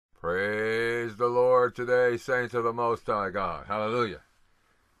Praise the Lord today, saints of the Most High God. Hallelujah.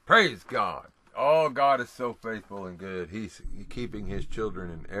 Praise God. Oh, God is so faithful and good. He's keeping His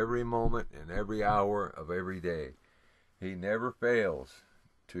children in every moment and every hour of every day. He never fails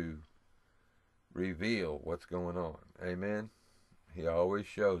to reveal what's going on. Amen. He always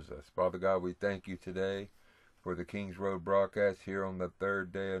shows us. Father God, we thank you today for the Kings Road broadcast here on the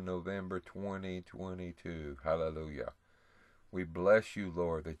 3rd day of November 2022. Hallelujah. We bless you,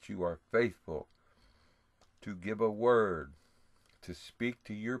 Lord, that you are faithful to give a word, to speak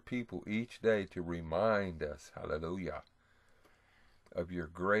to your people each day, to remind us, hallelujah, of your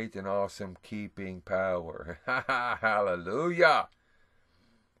great and awesome keeping power. Hallelujah.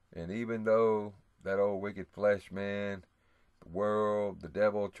 And even though that old wicked flesh man, the world, the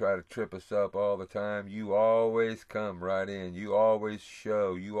devil try to trip us up all the time, you always come right in. You always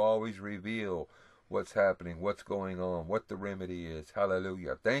show. You always reveal what's happening, what's going on, what the remedy is.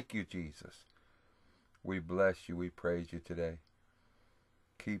 Hallelujah. Thank you, Jesus. We bless you. We praise you today.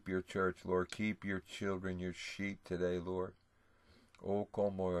 Keep your church, Lord. Keep your children, your sheep today, Lord. You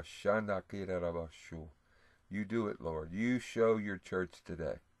do it, Lord. You show your church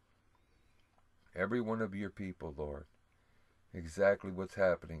today. Every one of your people, Lord. Exactly what's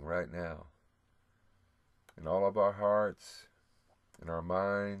happening right now. In all of our hearts, in our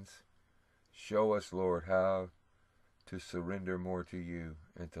minds. Show us, Lord, how to surrender more to you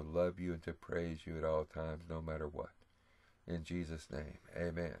and to love you and to praise you at all times, no matter what. In Jesus' name,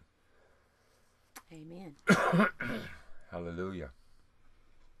 amen. Amen. Hallelujah.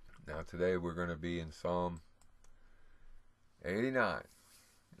 Now today we're going to be in Psalm 89.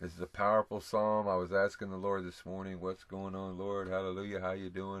 This is a powerful psalm. I was asking the Lord this morning, what's going on, Lord? Hallelujah. How you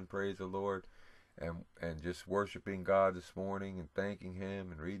doing? Praise the Lord. And just worshiping God this morning and thanking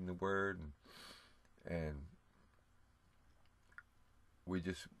Him and reading the Word. And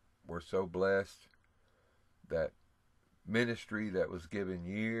we're so blessed that ministry that was given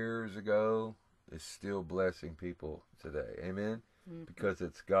years ago is still blessing people today. Amen? Mm-hmm. Because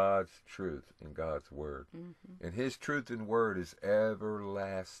it's God's truth and God's Word. Mm-hmm. And His truth and Word is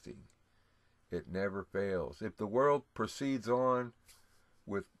everlasting. It never fails. If the world proceeds on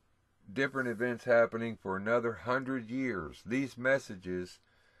with different events happening for another 100 years, these messages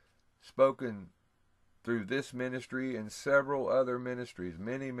spoken through this ministry and several other ministries,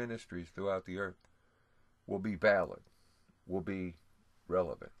 many ministries throughout the earth, will be valid, will be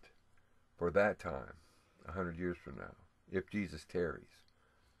relevant for that time, 100 years from now, if Jesus tarries.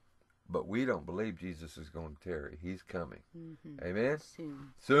 But we don't believe Jesus is going to tarry. He's coming. Mm-hmm. Amen?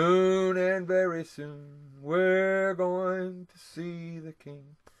 Soon and very soon, we're going to see the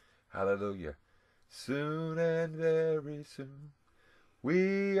King. Hallelujah. Soon and very soon,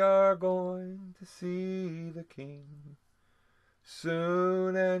 we are going to see the King.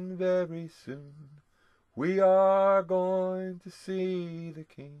 Soon and very soon, we are going to see the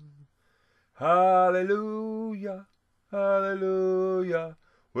King. Hallelujah, hallelujah,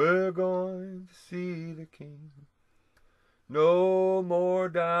 we're going to see the King. No more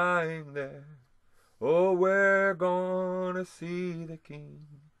dying there. Oh, we're going to see the King.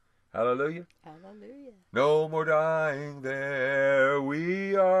 Hallelujah. Hallelujah. No more dying there.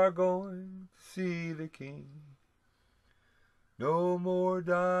 We are going to see the King. No more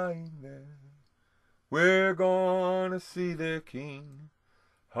dying there. We're going to see the King.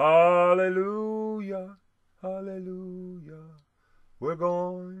 Hallelujah. Hallelujah. We're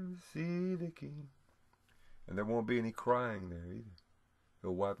going to see the King. And there won't be any crying there either.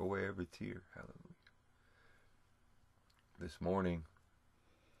 He'll wipe away every tear. Hallelujah. This morning,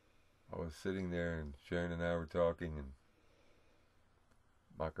 I was sitting there and Sharon and I were talking and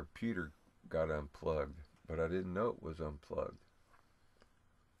my computer got unplugged, but I didn't know it was unplugged.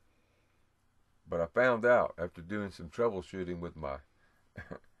 But I found out after doing some troubleshooting with my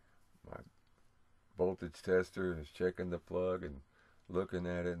my voltage tester and was checking the plug and looking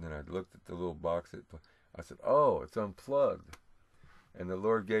at it, and then I looked at the little box. I said, oh, it's unplugged. And the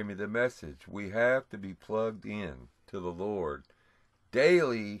Lord gave me the message. We have to be plugged in to the Lord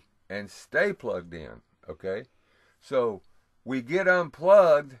daily and stay plugged in, okay? So we get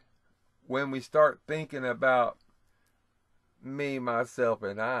unplugged when we start thinking about me, myself,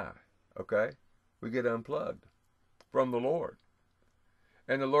 and I, okay? We get unplugged from the Lord.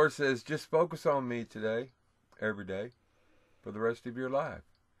 And the Lord says, just focus on me today, every day, for the rest of your life.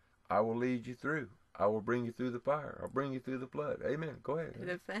 I will lead you through. I will bring you through the fire. I'll bring you through the flood. Amen. Go ahead.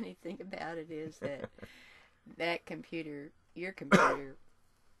 The funny thing about it is that that computer, your computer,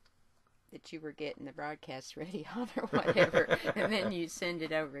 that you were getting the broadcast ready on or whatever, and then you send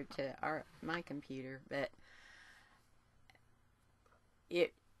it over to my computer, but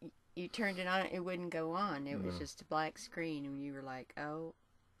you turned it on, it wouldn't go on. It was No. just a black screen, and you were like, oh,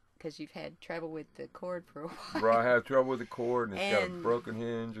 because you've had trouble with the cord for a while. Bro, I have trouble with the cord, and it's got a And broken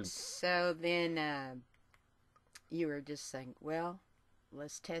hinge. And so then you were just saying, well,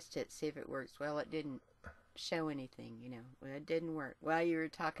 let's test it, see if it works. Well, it didn't show anything, you know. Well, it didn't work. Well, you were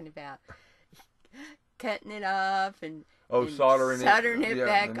talking about cutting it off and soldering it yeah,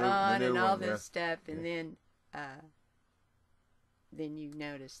 back the on new and all one, this stuff. Yeah. And then you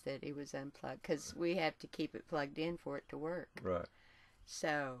noticed that it was unplugged because we have to keep it plugged in for it to work. Right.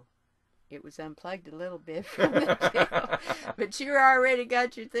 So it was unplugged a little bit from the deal. But you already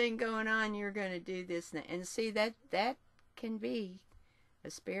got your thing going on. You're going to do this. And see, that can be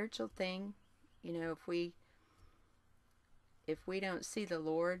a spiritual thing. You know, if we don't see the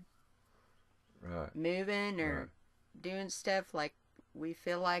Lord Right. moving or Right. doing stuff like we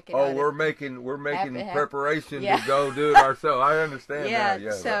feel like it. Oh, we're making happen. preparation Yeah. to go do it ourselves. I understand Yeah, that.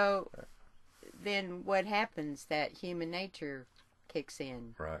 Yeah. so then what happens? That human nature kicks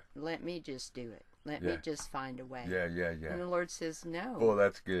in. Right. Let me just do it. Let Yeah. me just find a way. Yeah. And the Lord says, no. Oh,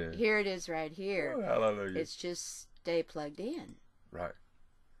 that's good. Here it is right here. Oh, hallelujah. It's just stay plugged in. Right.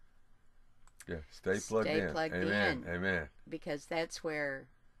 Yeah. Stay plugged Stay in. plugged Amen. in. Amen. Because that's where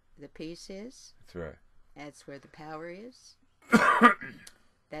the peace is. That's right. That's where the power is.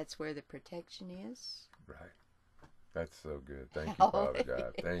 That's where the protection is. Right. That's so good. Thank you, Father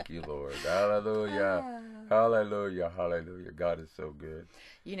God. Thank you, Lord. Hallelujah. Ah. Hallelujah. Hallelujah. God is so good.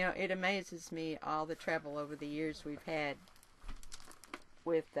 You know, it amazes me all the trouble over the years we've had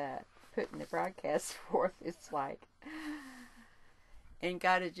with putting the broadcast forth. It's like, and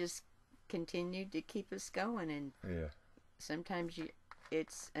God has just continued to keep us going. And Yeah. sometimes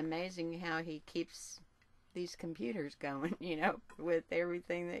it's amazing how He keeps these computers going, you know, with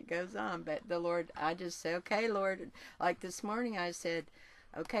everything that goes on. But the Lord, I just say, okay, Lord, like this morning I said,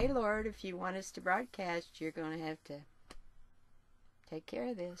 okay, Lord, if you want us to broadcast, you're going to have to take care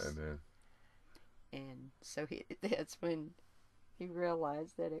of this. Amen. And so that's when he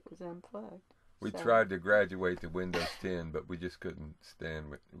realized that it was unplugged. We So- tried to graduate to Windows 10, but we just couldn't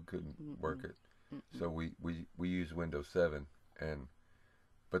stand it. We couldn't work it. So we use Windows 7,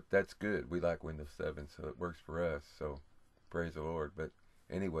 but that's good. We like Windows 7, so it works for us. So praise the Lord. But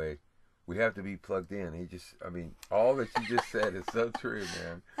anyway, we have to be plugged in. All that you just said is so true,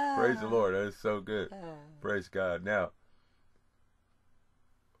 man. Praise the Lord. That is so good. Praise God. Now,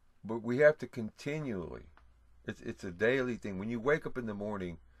 but we have to continually. It's a daily thing. When you wake up in the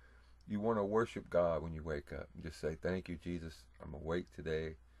morning, you want to worship God when you wake up. And just say, thank you, Jesus. I'm awake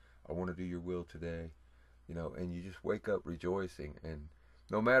today. I want to do your will today. You know, and you just wake up rejoicing. And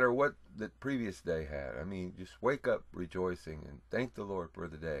no matter what the previous day had, just wake up rejoicing and thank the Lord for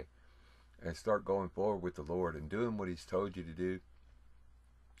the day. And start going forward with the Lord and doing what He's told you to do.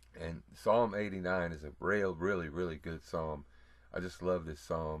 And Psalm 89 is a really, really good psalm. I just love this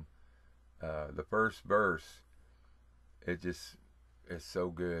psalm. The first verse, it's so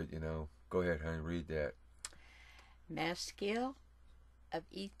good, you know. Go ahead, honey, read that. Maskil of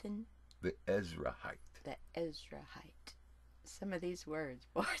Ethan, The Ezrahite. the Ezrahite. Some of these words,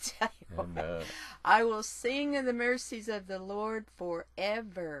 boy, I tell you And, what. I will sing of the mercies of the Lord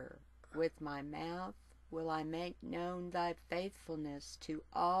forever. With my mouth will I make known thy faithfulness to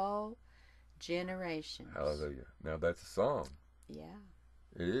all generations. hallelujah. Now that's a song. Yeah.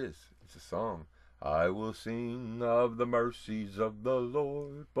 It is. It's a song. I will sing of the mercies of the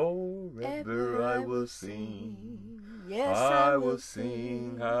Lord forever. I will sing. Yes, I will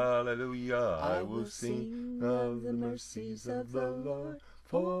sing. Hallelujah. I will sing of the mercies of the Lord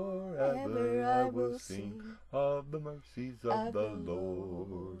forever. I will sing of the mercies of the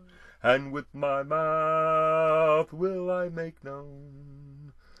Lord. And with my mouth will I make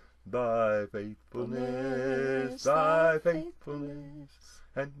known thy faithfulness, thy faithfulness.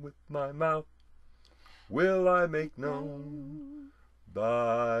 And with my mouth will I make known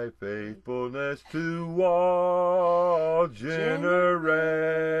thy faithfulness to all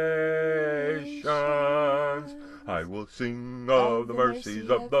generations. I will sing of the mercies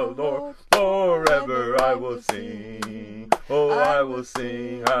of the Lord forever. I will sing. Oh, I will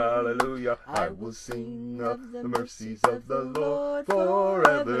sing. Hallelujah. I will sing of the mercies of the Lord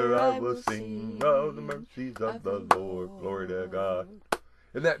forever. I will sing of the mercies of the Lord. Glory to God.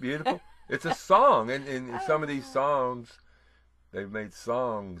 Isn't that beautiful? It's a song, and some of these songs, they've made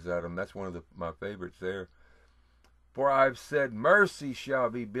songs out of them. That's one of my favorites there. For I've said, mercy shall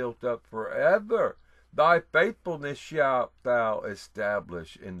be built up forever. Thy faithfulness shalt thou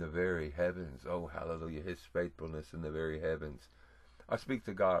establish in the very heavens. Oh, hallelujah, His faithfulness in the very heavens. I speak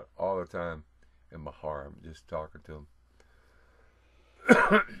to God all the time in my heart. I'm just talking to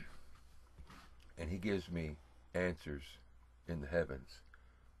Him. He gives me answers in the heavens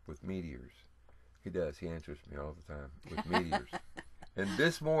with meteors. He does. He answers me all the time with meteors. And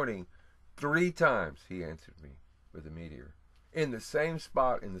this morning, 3 times he answered me with a meteor in the same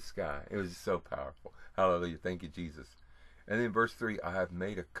spot in the sky. It was so powerful. Hallelujah. Thank you, Jesus. And then verse 3, I have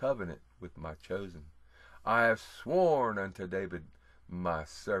made a covenant with my chosen. I have sworn unto David, my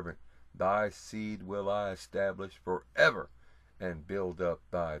servant, thy seed will I establish forever and build up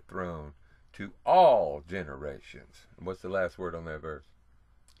thy throne to all generations. And what's the last word on that verse?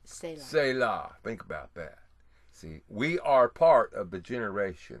 Selah. Selah. Think about that. See, we are part of the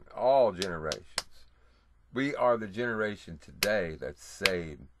generation, all generations. We are the generation today that's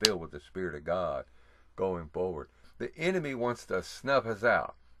saved and filled with the Spirit of God going forward. The enemy wants to snuff us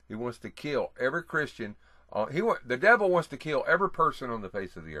out. He wants to kill every Christian. The devil wants to kill every person on the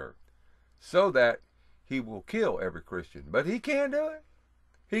face of the earth so that he will kill every Christian. But he can't do it.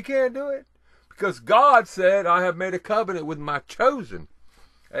 He can't do it. Because God said, I have made a covenant with my chosen.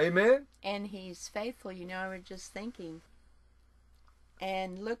 Amen? And he's faithful. You know, I was just thinking.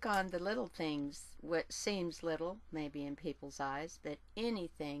 And look on the little things, what seems little, maybe in people's eyes, but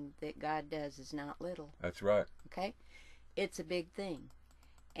anything that God does is not little. That's right. Okay? It's a big thing.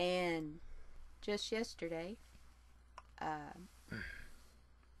 And just yesterday,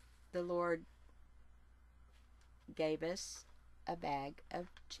 the Lord gave us a bag of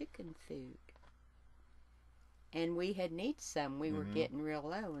chicken food. And we had needed some. We were getting real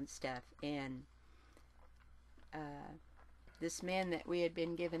low and stuff. And this man that we had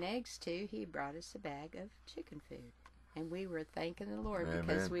been giving eggs to, he brought us a bag of chicken food. And we were thanking the Lord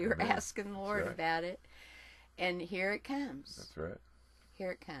because we were asking the Lord about it. And here it comes. That's right.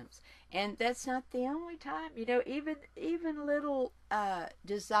 Here it comes. And that's not the only time. You know, even little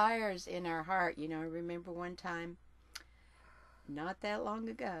desires in our heart. You know, I remember one time, not that long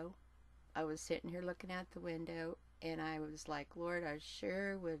ago, I was sitting here looking out the window, and I was like, Lord, I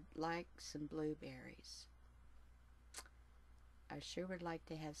sure would like some blueberries. I sure would like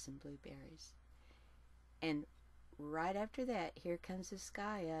to have some blueberries. And right after that, here comes this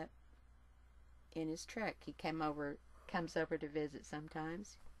guy up in his truck. He comes over to visit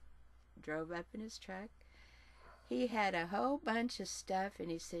sometimes. Drove up in his truck. He had a whole bunch of stuff,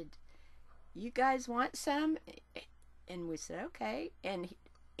 and he said, you guys want some? And we said, okay. And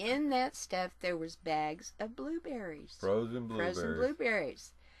in that stuff, there was bags of blueberries. Frozen blueberries. Frozen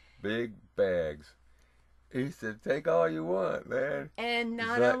blueberries. Big bags. He said, take all you want, man. And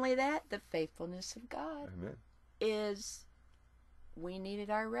not only that, the faithfulness of God Amen. is, we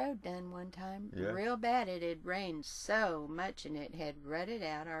needed our road done one time Yeah. real bad. It had rained so much, and it had rutted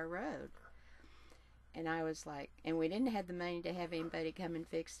out our road. And I was like, and we didn't have the money to have anybody come and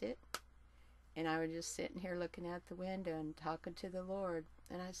fix it. And I was just sitting here looking out the window and talking to the Lord.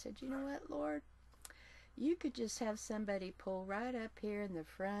 And I said, you know what, Lord? You could just have somebody pull right up here in the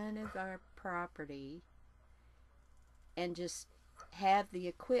front of our property and just have the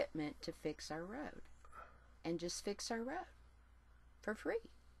equipment to fix our road. And just fix our road for free.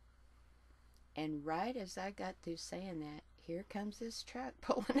 And right as I got through saying that, here comes this truck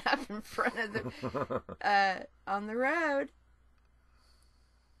pulling up in front of the on the road.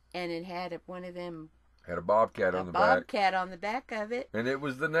 And it had one of them. Had a bobcat on the back. A bobcat on the back of it. And it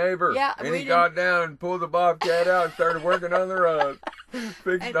was the neighbor. Yeah, and he got down and pulled the bobcat out and started working on the road.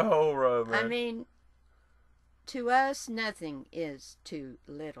 Fixed the whole road, man. I mean, to us, nothing is too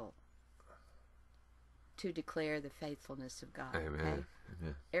little to declare the faithfulness of God. Amen. Okay?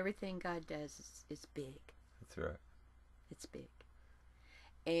 Amen. Everything God does is big. That's right. It's big.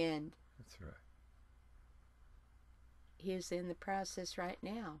 And that's right. He's in the process right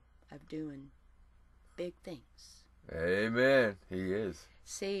now of doing big things. Amen. He is.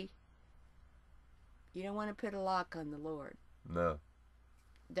 See, you don't want to put a lock on the Lord. No.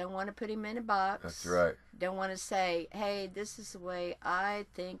 Don't want to put him in a box. That's right. Don't want to say, hey, this is the way I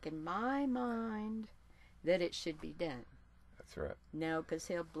think in my mind that it should be done. That's right. No, because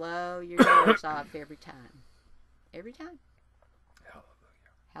he'll blow your doors off every time. Every time.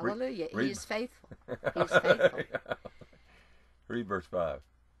 Hallelujah. Read. He's faithful. He's faithful. Read verse 5.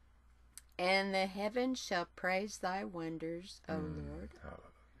 And the heavens shall praise thy wonders, O Lord. Hallelujah.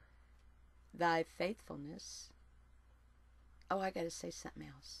 Thy faithfulness. Oh, I got to say something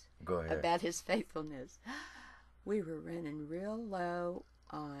else. Go ahead. About his faithfulness. We were running real low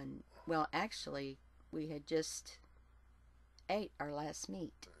on, well, actually, we had just ate our last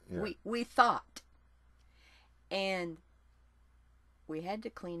meat. Yeah. We thought. And we had to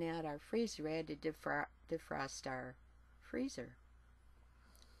clean out our freezer. We had to defrost our freezer.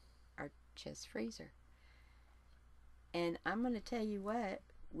 Our chest freezer. And I'm going to tell you what,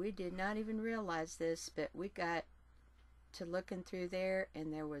 we did not even realize this, but we got to looking through there,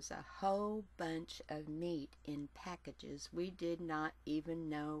 and there was a whole bunch of meat in packages we did not even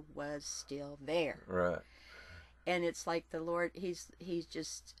know was still there. Right. And it's like the Lord, he's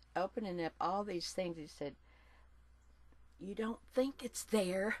just opening up all these things. He said, you don't think it's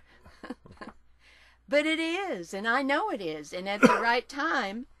there, but it is, and I know it is, and at the right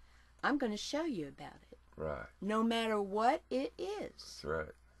time, I'm going to show you about it. Right. No matter what it is. That's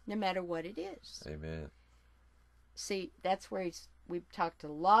right. No matter what it is. Amen. See, that's where we've talked a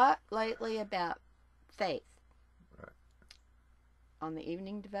lot lately about faith. Right. On the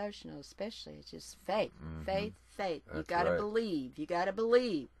evening devotional especially, it's just faith. Mm-hmm. Faith. That's you got to right. believe. You got to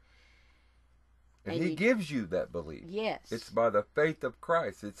believe. And he gives you that belief. Yes. It's by the faith of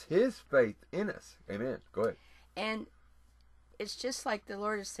Christ. It's his faith in us. Amen. Go ahead. And it's just like the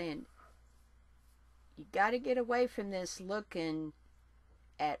Lord is saying, you got to get away from this looking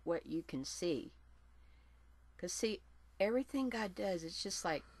at what you can see. Because, see, everything God does, it's just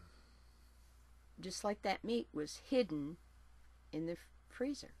like that meat was hidden in the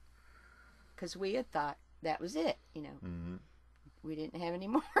freezer. Because we had thought that was it, you know. Mm-hmm. We didn't have any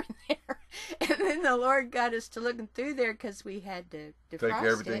more in there. And then the Lord got us to looking through there because we had to defrost Take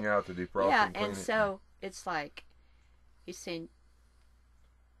everything out to defrost Yeah, and clean and it. so it's like, he's saying,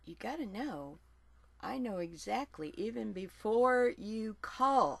 you got to know, I know exactly, even before you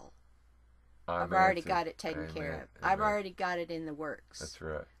call, I've already answered. got it taken Amen. care of. Amen. I've already got it in the works. That's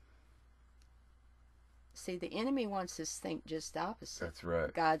right. See, the enemy wants us to think just the opposite. That's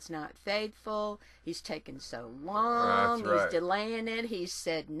right. God's not faithful. He's taken so long. That's right. He's delaying it. He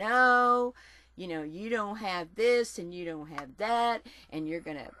said no. You know, you don't have this and you don't have that, and you're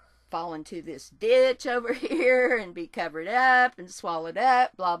going to fall into this ditch over here and be covered up and swallowed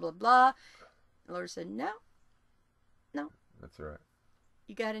up, blah, blah, blah. The Lord said, no. That's right.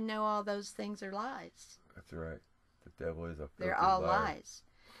 You got to know all those things are lies. That's right. The devil is a filthy They're all liar. lies.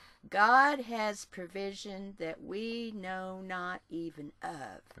 God has provision that we know not even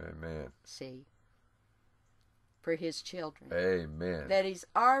of. Amen. See, for his children. Amen. That he's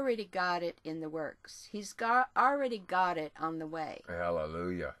already got it in the works. He's already got it on the way.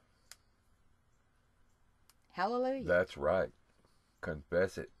 Hallelujah. Hallelujah. That's right.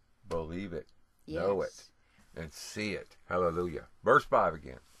 Confess it. Believe it. Yes. Know it. And see it. Hallelujah. Verse 5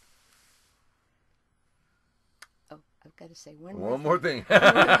 again. Oh, I've got to say one More thing.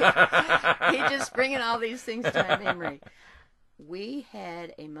 He's just bringing all these things to my memory. We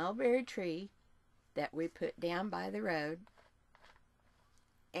had a mulberry tree that we put down by the road,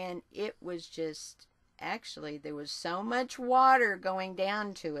 and it was just, actually, there was so much water going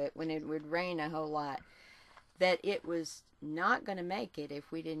down to it when it would rain a whole lot that it was not going to make it if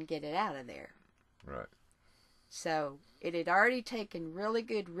we didn't get it out of there. Right. So it had already taken really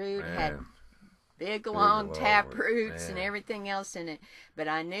good root, had Man. big long tap Lord. roots and Man. everything else in it. But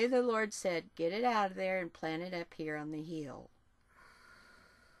I knew the Lord said, get it out of there and plant it up here on the hill.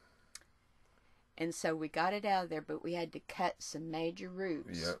 And so we got it out of there, but we had to cut some major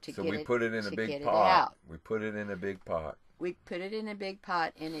roots Yep. to So get we it, put it in a to big get pot. it out. We put it in a big pot. We put it in a big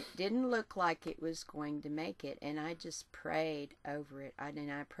pot, and it didn't look like it was going to make it. And I just prayed over it. I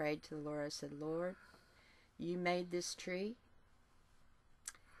prayed to the Lord. I said, Lord, you made this tree.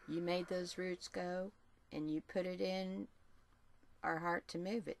 You made those roots go, and you put it in our heart to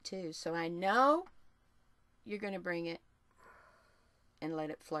move it too. So I know you're going to bring it and let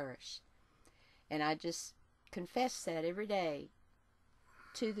it flourish. And I just confess that every day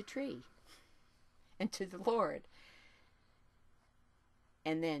to the tree and to the Lord.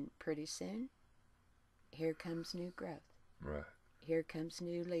 And then pretty soon, here comes new growth. Right. Here comes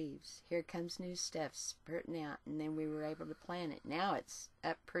new leaves. Here comes new stuff spurting out. And then we were able to plant it. Now it's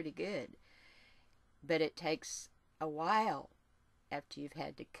up pretty good. But it takes a while after you've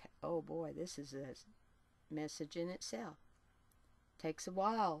had to cut. Oh boy, this is a message in itself. Takes a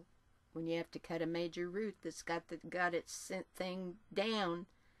while when you have to cut a major root that's got its thing down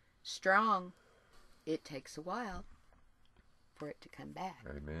strong. It takes a while for it to come back.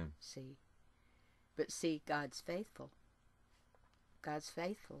 Amen. See? But see, God's faithful. God's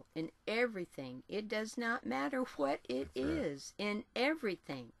faithful in everything. It does not matter what it That's right. is. In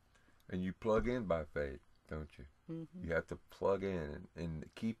everything. And you plug in by faith, don't you? Mm-hmm. You have to plug in and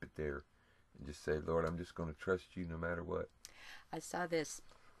keep it there. And just say, Lord, I'm just going to trust you no matter what. I saw this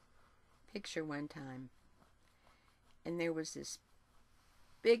picture one time, and there was this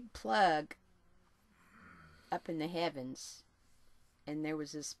big plug up in the heavens, and there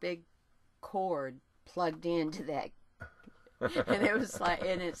was this big cord plugged into that. And it was like,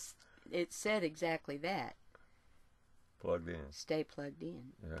 and it said exactly that. plugged in. Stay plugged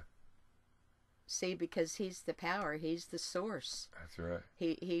in. Yeah. See, because he's the power. He's the source. That's right.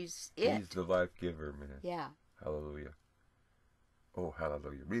 He's it. He's the life giver, man. Yeah. Hallelujah. Oh,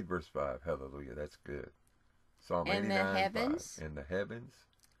 hallelujah. Read verse 5. Hallelujah. That's good. Psalm And 89, the heavens 5. And the heavens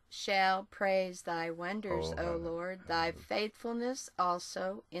shall praise thy wonders, Oh, O Lord, thy faithfulness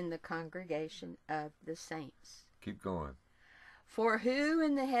also in the congregation of the saints. Keep going. For who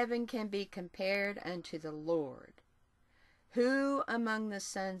in the heaven can be compared unto the Lord? Who among the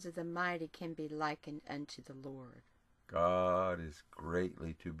sons of the mighty can be likened unto the Lord? God is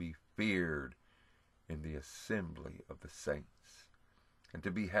greatly to be feared in the assembly of the saints, and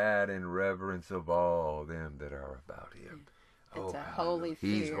to be had in reverence of all them that are about him. It's a hallelujah. holy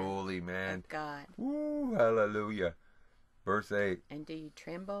He's fear holy, man. of God. Woo, hallelujah. Verse 8. And do you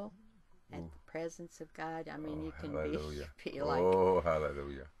tremble at Ooh. the presence of God? I mean, Oh, you can hallelujah. be like, Oh,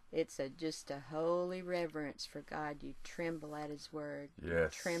 hallelujah. it's just a holy reverence for God. You tremble at his word.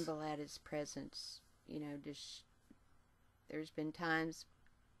 Yes. You tremble at his presence. You know, just there's been times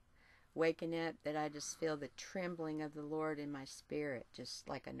waking up that I just feel the trembling of the Lord in my spirit, just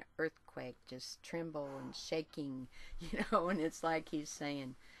like an earthquake, just tremble and shaking, you know, and it's like he's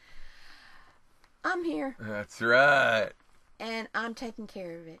saying, I'm here That's right. and I'm taking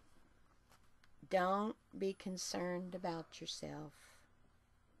care of it. Don't be concerned about yourself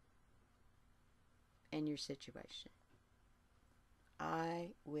and your situation.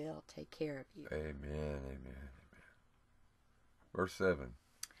 I will take care of you. Amen, amen, amen. Verse 7.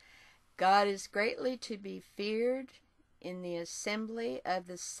 God is greatly to be feared in the assembly of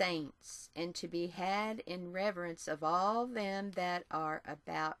the saints, and to be had in reverence of all them that are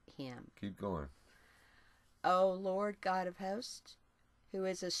about him. Keep going. O Lord God of hosts, who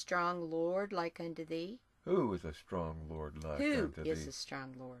is a strong Lord like unto thee? Who is a strong Lord like Who unto is thee? a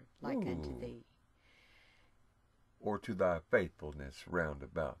strong Lord like unto Ooh. thee? Or to thy faithfulness round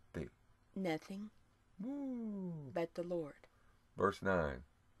about thee? Nothing Woo. but the Lord. Verse 9.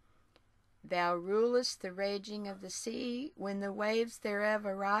 Thou rulest the raging of the sea, when the waves thereof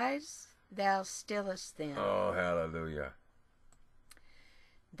arise, thou stillest them. Oh, hallelujah.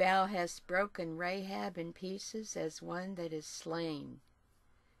 Thou hast broken Rahab in pieces as one that is slain.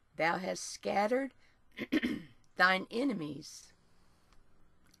 Thou hast scattered thine enemies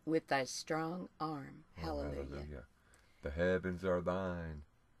with thy strong arm. Hallelujah. Oh, hallelujah. The heavens are thine.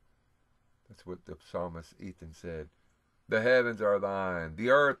 That's what the psalmist Ethan said. The heavens are thine.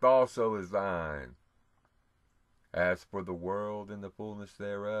 The earth also is thine. As for the world and the fullness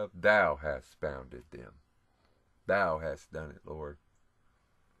thereof, thou hast founded them. Thou hast done it, Lord.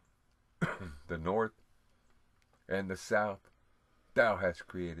 The north and the south, thou hast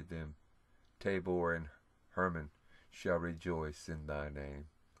created them. Tabor and Hermon shall rejoice in thy name.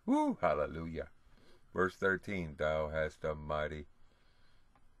 Woo, hallelujah. Verse 13, thou hast a mighty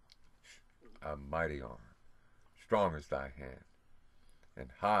arm. Strong is thy hand, and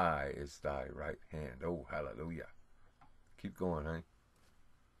high is thy right hand. Oh, hallelujah. Keep going, eh?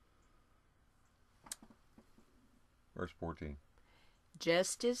 Verse 14.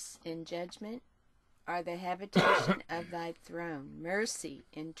 Justice and judgment are the habitation of thy throne. Mercy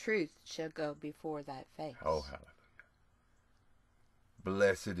and truth shall go before thy face. Oh, hallelujah.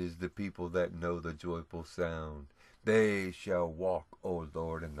 Blessed is the people that know the joyful sound. They shall walk, O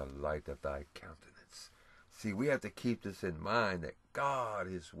Lord, in the light of thy countenance. See, we have to keep this in mind that God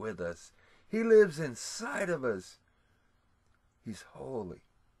is with us. He lives inside of us. He's holy.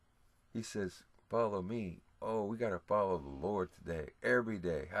 He says, follow me. Oh, we got to follow the Lord today, every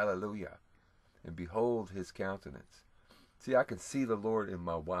day. Hallelujah. And behold his countenance. See, I can see the Lord in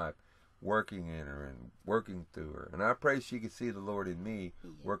my wife, working in her and working through her. And I pray she can see the Lord in me,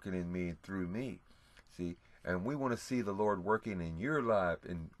 working in me and through me. See, and we want to see the Lord working in your life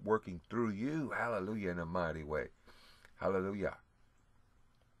and working through you. Hallelujah, in a mighty way. Hallelujah.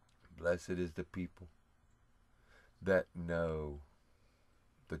 Blessed is the people that know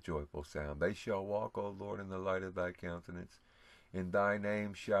the joyful sound. They shall walk, O Lord, in the light of thy countenance. In thy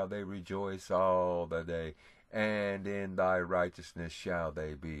name shall they rejoice all the day, and in thy righteousness shall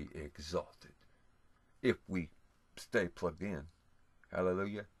they be exalted. If we stay plugged in.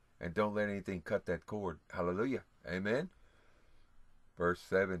 Hallelujah. And don't let anything cut that cord. Hallelujah. Amen. Verse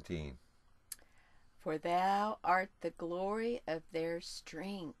 17. For thou art the glory of their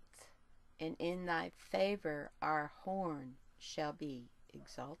strength, and in thy favor our horn shall be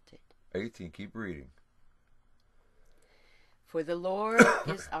exalted. 18. Keep reading. For the Lord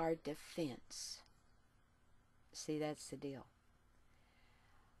is our defense. See, that's the deal.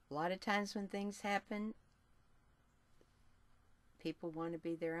 A lot of times when things happen, people want to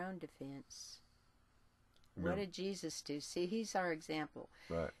be their own defense. What did Jesus do? See, he's our example.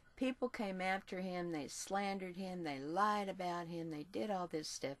 Right. People came after him. They slandered him. They lied about him. They did all this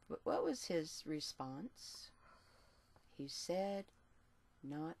stuff. But what was his response? He said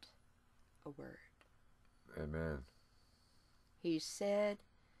not a word. Amen. He said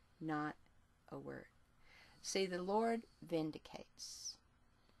not a word. See, the Lord vindicates.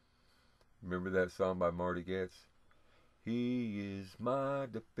 Remember that song by Marty Getz? He is my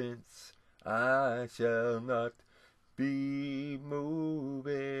defense. I shall not be moved.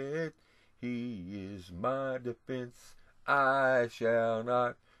 He is my defense. I shall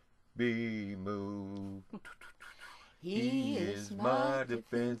not be moved. He is my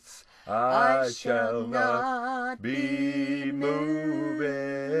defense. I shall not be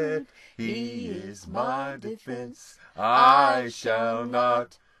moved. He is my defense. I shall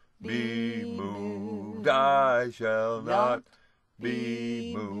not be moved. I shall not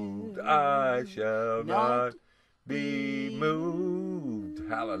be moved. I shall not be moved.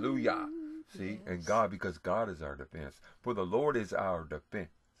 Hallelujah. See, and God, because God is our defense. For the Lord is our defense.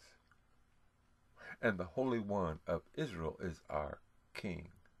 And the Holy One of Israel is our King.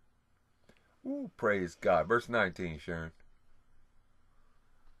 Ooh, praise God. Verse 19, Sharon.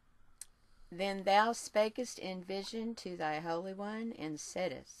 Then thou spakest in vision to thy Holy One, and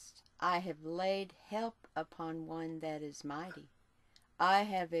saidst, I have laid help upon one that is mighty. I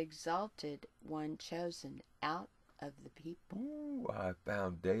have exalted one chosen out of the people. Ooh, I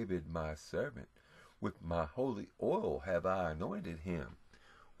found David my servant. With my holy oil have I anointed him.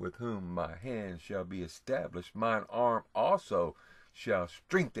 With whom my hand shall be established, mine arm also shall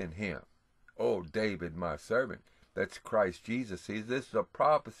strengthen him. Oh, David, my servant. That's Christ Jesus. See, this is a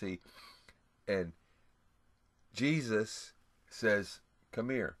prophecy. And Jesus says,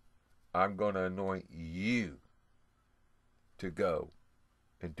 come here. I'm going to anoint you to go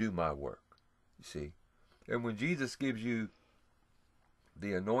and do my work. You see? And when Jesus gives you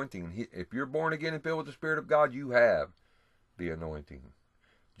the anointing, if you're born again and filled with the Spirit of God, you have the anointing.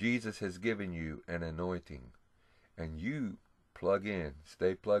 Jesus has given you an anointing, and you plug in,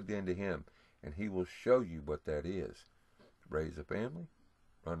 stay plugged into him, and he will show you what that is. Raise a family,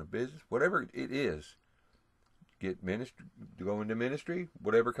 run a business, whatever it is. Get ministry, go into ministry,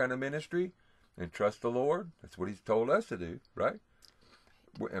 whatever kind of ministry, and trust the Lord. That's what he's told us to do, right?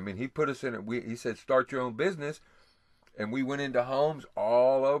 I mean, he put us in it. He said, start your own business, and we went into homes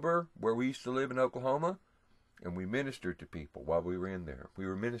all over where we used to live in Oklahoma. And we ministered to people while we were in there. We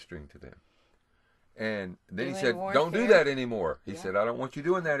were ministering to them. And then he said, don't do that anymore. He said, I don't want you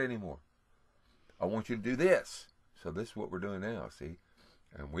doing that anymore. I want you to do this. So this is what we're doing now, see?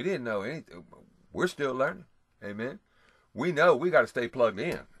 And we didn't know anything. We're still learning. Amen. We know we got to stay plugged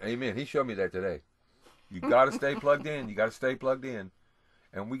in. Amen. He showed me that today. You got to stay plugged in. You got to stay plugged in.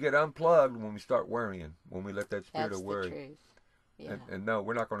 And we get unplugged when we start worrying, when we let that spirit of worry. That's the truth. Yeah. And no,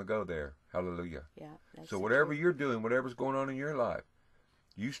 we're not going to go there. Hallelujah. Yeah. So whatever you're doing, whatever's going on in your life,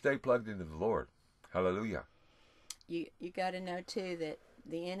 you stay plugged into the Lord. Hallelujah. You got to know too that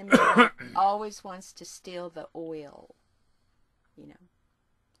the enemy always wants to steal the oil. You know,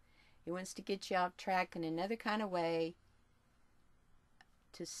 he wants to get you off track in another kind of way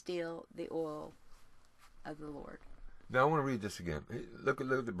to steal the oil of the Lord. Now I want to read this again. Look at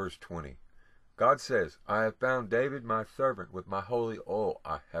verse 20. God says, I have found David my servant. With my holy oil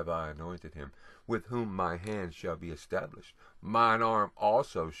have I anointed him, with whom my hand shall be established. Mine arm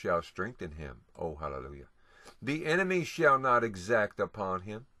also shall strengthen him. Oh, hallelujah. The enemy shall not exact upon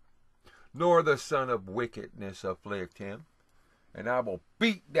him, nor the son of wickedness afflict him. And I will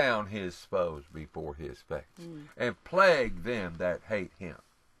beat down his foes before his face, and plague them that hate him.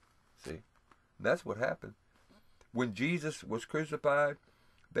 See, that's what happened. When Jesus was crucified,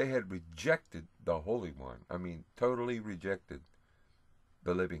 they had rejected the Holy One. I mean, totally rejected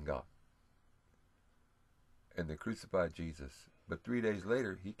the living God. And they crucified Jesus. But 3 days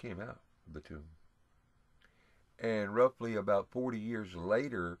later, he came out of the tomb. And roughly about 40 years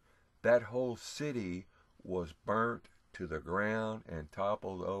later, that whole city was burnt to the ground and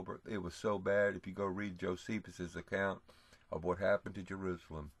toppled over. It was so bad. If you go read Josephus' account of what happened to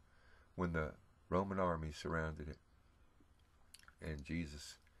Jerusalem when the Roman army surrounded it. And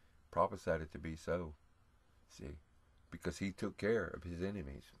Jesus prophesied it to be so, see, because he took care of his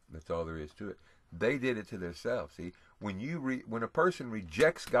enemies. That's all there is to it. They did it to themselves. See, when a person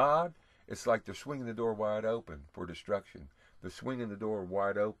rejects God, it's like they're swinging the door wide open for destruction. They're swinging the door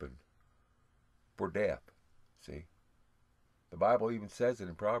wide open for death. See, the Bible even says it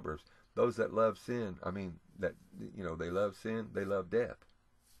in Proverbs. Those that love sin, they love sin, they love death.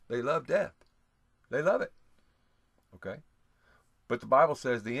 They love death. They love it. Okay? But the Bible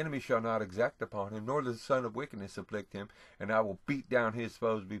says the enemy shall not exact upon him, nor the son of wickedness afflict him, and I will beat down his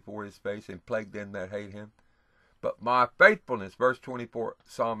foes before his face and plague them that hate him. But my faithfulness, verse 24,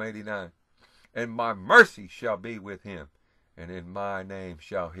 Psalm 89, and my mercy shall be with him, and in my name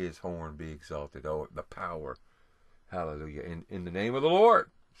shall his horn be exalted. Oh, the power. Hallelujah. In the name of the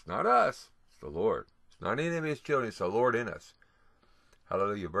Lord. It's not us. It's the Lord. It's not any of his children. It's the Lord in us.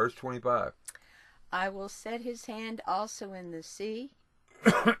 Hallelujah. Verse 25. I will set his hand also in the sea,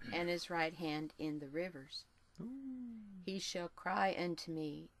 and his right hand in the rivers. He shall cry unto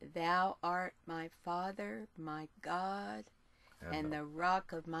me, Thou art my Father, my God, and the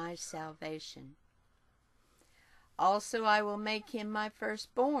rock of my salvation. Also I will make him my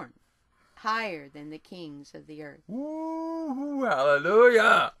firstborn, higher than the kings of the earth. Woo,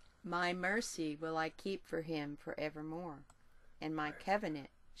 hallelujah. My mercy will I keep for him forevermore, and my covenant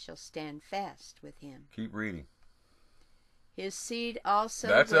shall stand fast with him. Keep reading. His seed also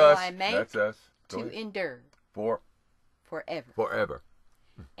That's will us. I make That's us. to endure forever. Forever.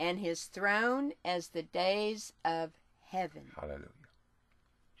 And his throne as the days of heaven. Hallelujah.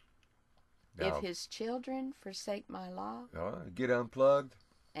 If Now, his children forsake my law get unplugged.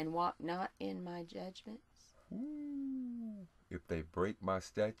 and walk not in my judgments, If they break my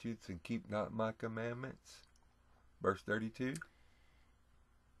statutes and keep not my commandments. Verse 32.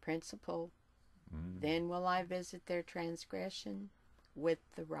 principle, then will I visit their transgression with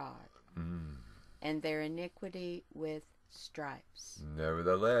the rod, and their iniquity with stripes.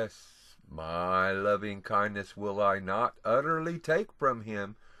 Nevertheless, my loving kindness will I not utterly take from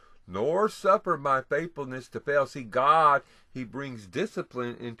him, nor suffer my faithfulness to fail. See, God, he brings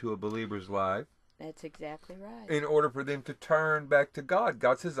discipline into a believer's life That's exactly right. in order for them to turn back to God.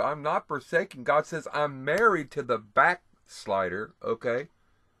 God says, I'm not forsaken. God says, I'm married to the backslider, okay?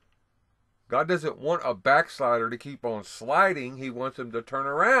 God doesn't want a backslider to keep on sliding. He wants them to turn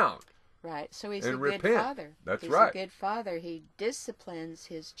around. Right. So he's and a repent. good father. That's he's right. a good father. He disciplines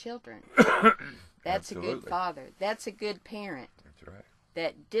his children. That's a good Absolutely. father. That's a good parent That's right.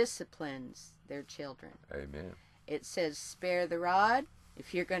 that disciplines their children. Amen. It says spare the rod.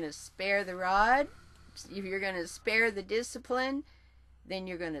 If you're going to spare the rod, if you're going to spare the discipline, then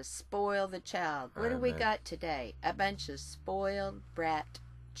you're going to spoil the child. What do we Amen. got today? A bunch of spoiled brat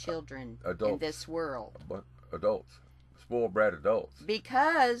children in Adults. this world. But adults. Spoiled brat adults.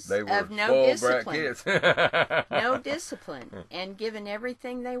 Because They were of no spoiled discipline. brat kids. No discipline. And given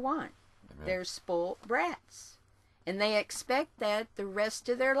everything they want. Amen. They're spoiled brats. And they expect that the rest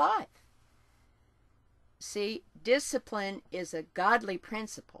of their life. See, discipline is a godly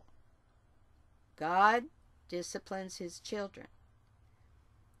principle. God disciplines his children.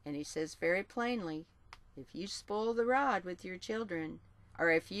 And he says very plainly, if you spoil the rod with your children, or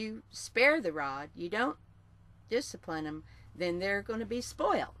if you spare the rod, you don't discipline them, then they're going to be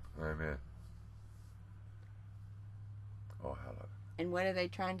spoiled. Amen. Oh, hallelujah. And what are they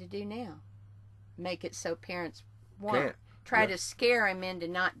trying to do now? Make it so parents won't. Can't. Try Yeah. to scare them into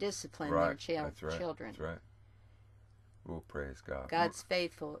not disciplining their Right. That's right. children. That's right. Oh, praise God. God's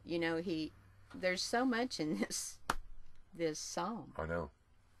faithful. You know, there's so much in this psalm. I know.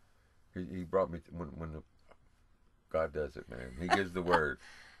 He brought me to, when God does it, man. He gives the word.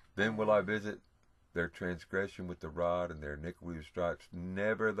 Then will I visit their transgression with the rod and their iniquity with stripes.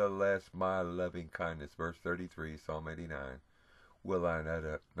 Nevertheless, my loving kindness, verse 33, Psalm 89, will I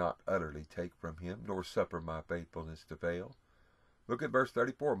not utterly take from him, nor suffer my faithfulness to fail. Look at verse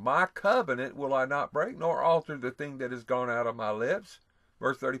 34. My covenant will I not break, nor alter the thing that has gone out of my lips.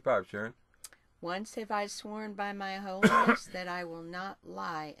 Verse 35, Sharon. Once have I sworn by my holiness that I will not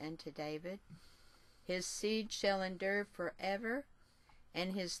lie unto David. His seed shall endure forever,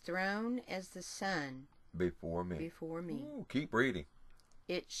 and his throne as the sun Before me. before me. Ooh, keep reading.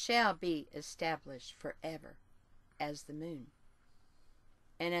 It shall be established forever as the moon,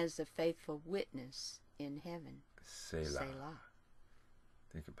 and as the faithful witness in heaven. Selah. Selah.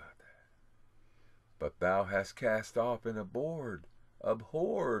 Think about that. But thou hast cast off and abhorred.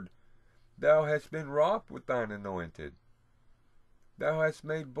 Thou hast been wroth with thine anointed. Thou hast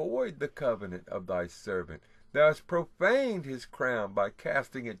made void the covenant of thy servant. Thou hast profaned his crown by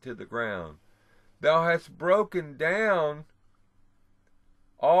casting it to the ground. Thou hast broken down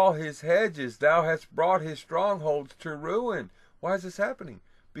all his hedges. Thou hast brought his strongholds to ruin. Why is this happening?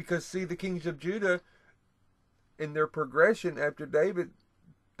 Because, see, the kings of Judah, in their progression after David,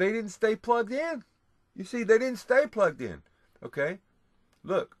 they didn't stay plugged in. You see, they didn't stay plugged in. Okay?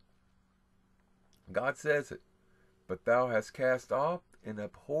 Look. God says it. But thou hast cast off and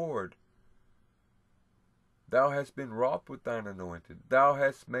abhorred. Thou hast been wroth with thine anointed. Thou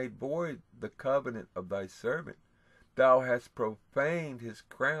hast made void the covenant of thy servant. Thou hast profaned his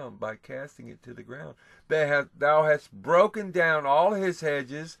crown by casting it to the ground. Thou hast broken down all his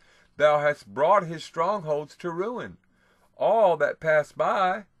hedges. Thou hast brought his strongholds to ruin. All that pass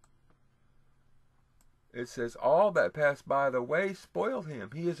by, it says, all that pass by the way spoiled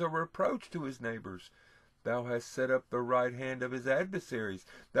him. He is a reproach to his neighbors. Thou hast set up the right hand of his adversaries.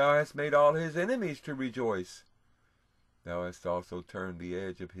 Thou hast made all his enemies to rejoice. Thou hast also turned the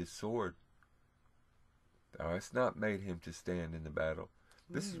edge of his sword. Thou hast not made him to stand in the battle.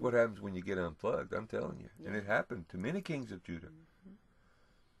 This is what happens when you get unplugged, I'm telling you. Yeah. And it happened to many kings of Judah.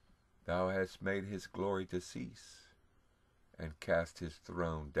 Thou hast made his glory to cease, and cast his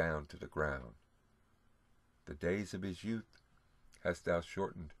throne down to the ground. The days of his youth hast thou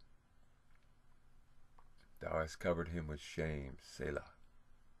shortened. Thou hast covered him with shame, Selah.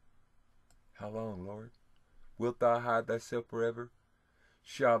 How long, Lord? Wilt thou hide thyself forever?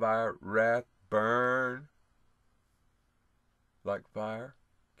 Shall thy wrath burn like fire?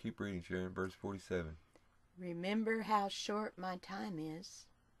 Keep reading, Sharon, verse 47. Remember how short my time is.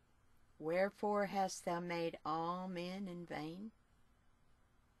 Wherefore hast thou made all men in vain?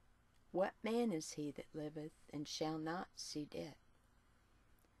 What man is he that liveth and shall not see death?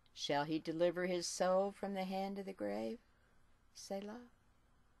 Shall he deliver his soul from the hand of the grave? Selah.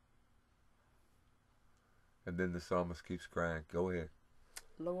 And then the psalmist keeps crying. Go ahead.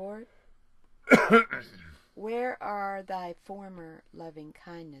 Lord, where are thy former loving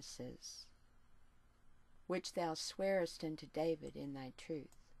kindnesses, which thou swearest unto David in thy truth?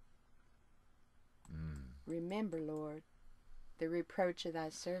 Remember, Lord, the reproach of thy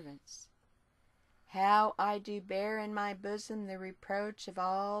servants, how I do bear in my bosom the reproach of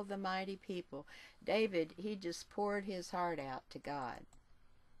all the mighty people. David, he just poured his heart out to God.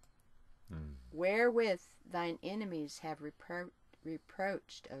 Wherewith thine enemies have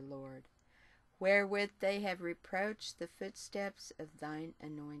reproached, O Lord, wherewith they have reproached the footsteps of thine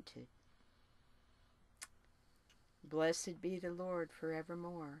anointed. Blessed be the Lord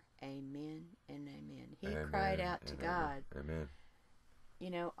forevermore. Amen and amen. He cried out to God. Amen. You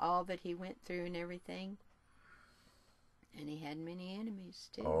know, all that he went through and everything. And he had many enemies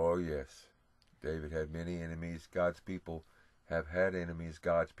too. Oh, yes. David had many enemies. God's people have had enemies.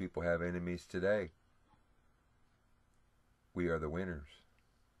 God's people have enemies today. We are the winners.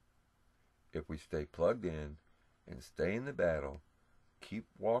 If we stay plugged in and stay in the battle, keep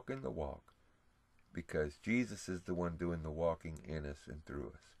walking the walk, because Jesus is the one doing the walking in us and through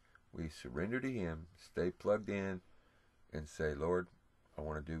us. We surrender to him, stay plugged in, and say, Lord, I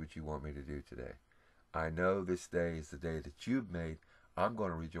want to do what you want me to do today. I know this day is the day that you've made. I'm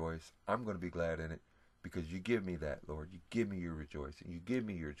going to rejoice. I'm going to be glad in it, because you give me that, Lord. You give me your rejoicing. You give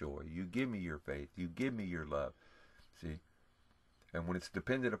me your joy. You give me your faith. You give me your love. See? And when it's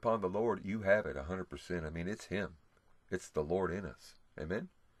dependent upon the Lord, you have it 100%. I mean, it's him. It's the Lord in us. Amen?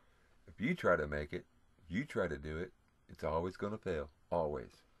 If you try to make it, you try to do it, it's always going to fail.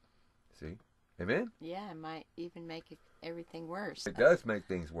 Always. See? Amen? Yeah, it might even make everything worse. It does make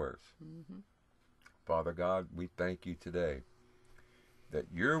things worse. Father God, we thank you today that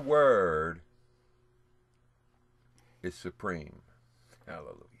your word is supreme.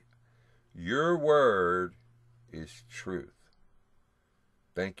 Hallelujah. Your word is truth.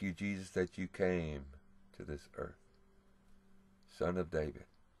 Thank you, Jesus, that you came to this earth. Son of David,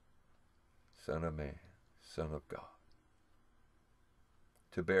 Son of man, Son of God,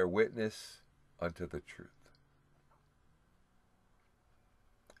 to bear witness unto the truth.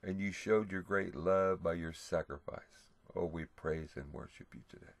 And you showed your great love by your sacrifice. Oh, we praise and worship you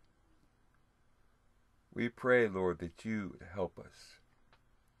today. We pray, Lord, that you would help us.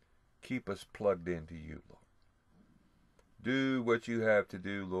 Keep us plugged into you, Lord. Do what you have to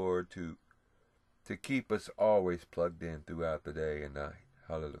do, Lord, to keep us always plugged in throughout the day and night.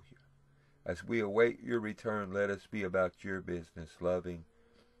 Hallelujah. As we await your return, let us be about your business, loving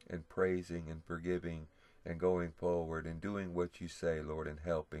and praising and forgiving and going forward and doing what you say, Lord, and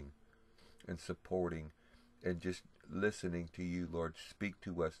helping and supporting and just listening to you, Lord. Speak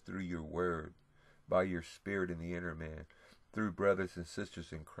to us through your word, by your spirit in the inner man, through brothers and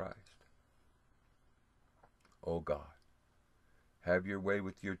sisters in Christ. Oh God, have your way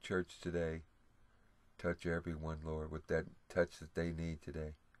with your church today. Touch everyone, Lord, with that touch that they need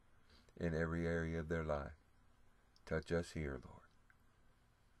today in every area of their life. Touch us here, Lord.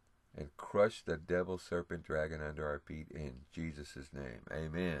 And crush the devil, serpent, dragon under our feet in Jesus' name.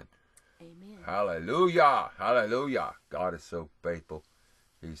 Amen. Amen. Hallelujah. Hallelujah. God is so faithful.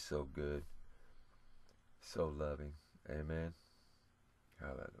 He's so good. So loving. Amen.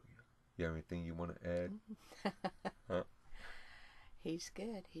 Hallelujah. You have anything you want to add? Huh? He's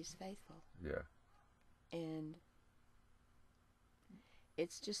good. He's faithful. Yeah. And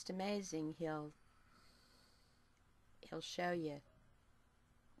it's just amazing. He'll show you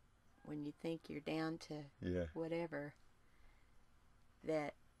when you think you're down to whatever,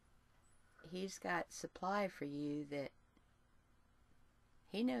 that he's got supply for you that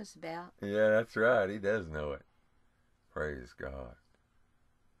he knows about. Yeah, that's right. He does know it. Praise God.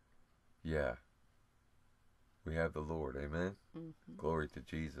 Yeah. We have the Lord. Amen. Mm-hmm. Glory to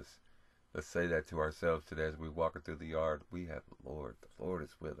Jesus. Let's say that to ourselves today as we walk through the yard. We have the Lord. The Lord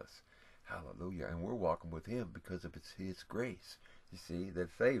is with us. Hallelujah. And we're walking with him because of his grace, you see, that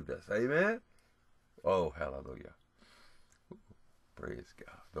saved us. Amen. Oh, hallelujah. Praise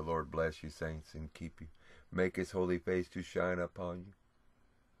God. The Lord bless you, saints, and keep you. Make his holy face to shine upon you.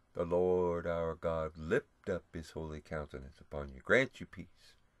 The Lord our God lift up his holy countenance upon you. Grant you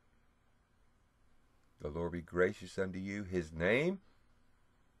peace. The Lord be gracious unto you. His name,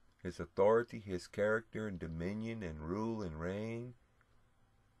 his authority, his character and dominion and rule and reign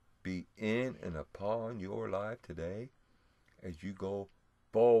be in and upon your life today as you go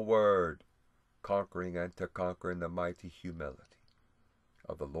forward, conquering and to conquer in the mighty humility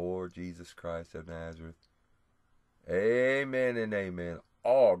of the Lord Jesus Christ of Nazareth. Amen and amen.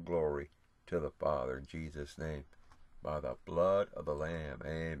 All glory to the Father in Jesus' name, by the blood of the Lamb.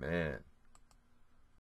 Amen.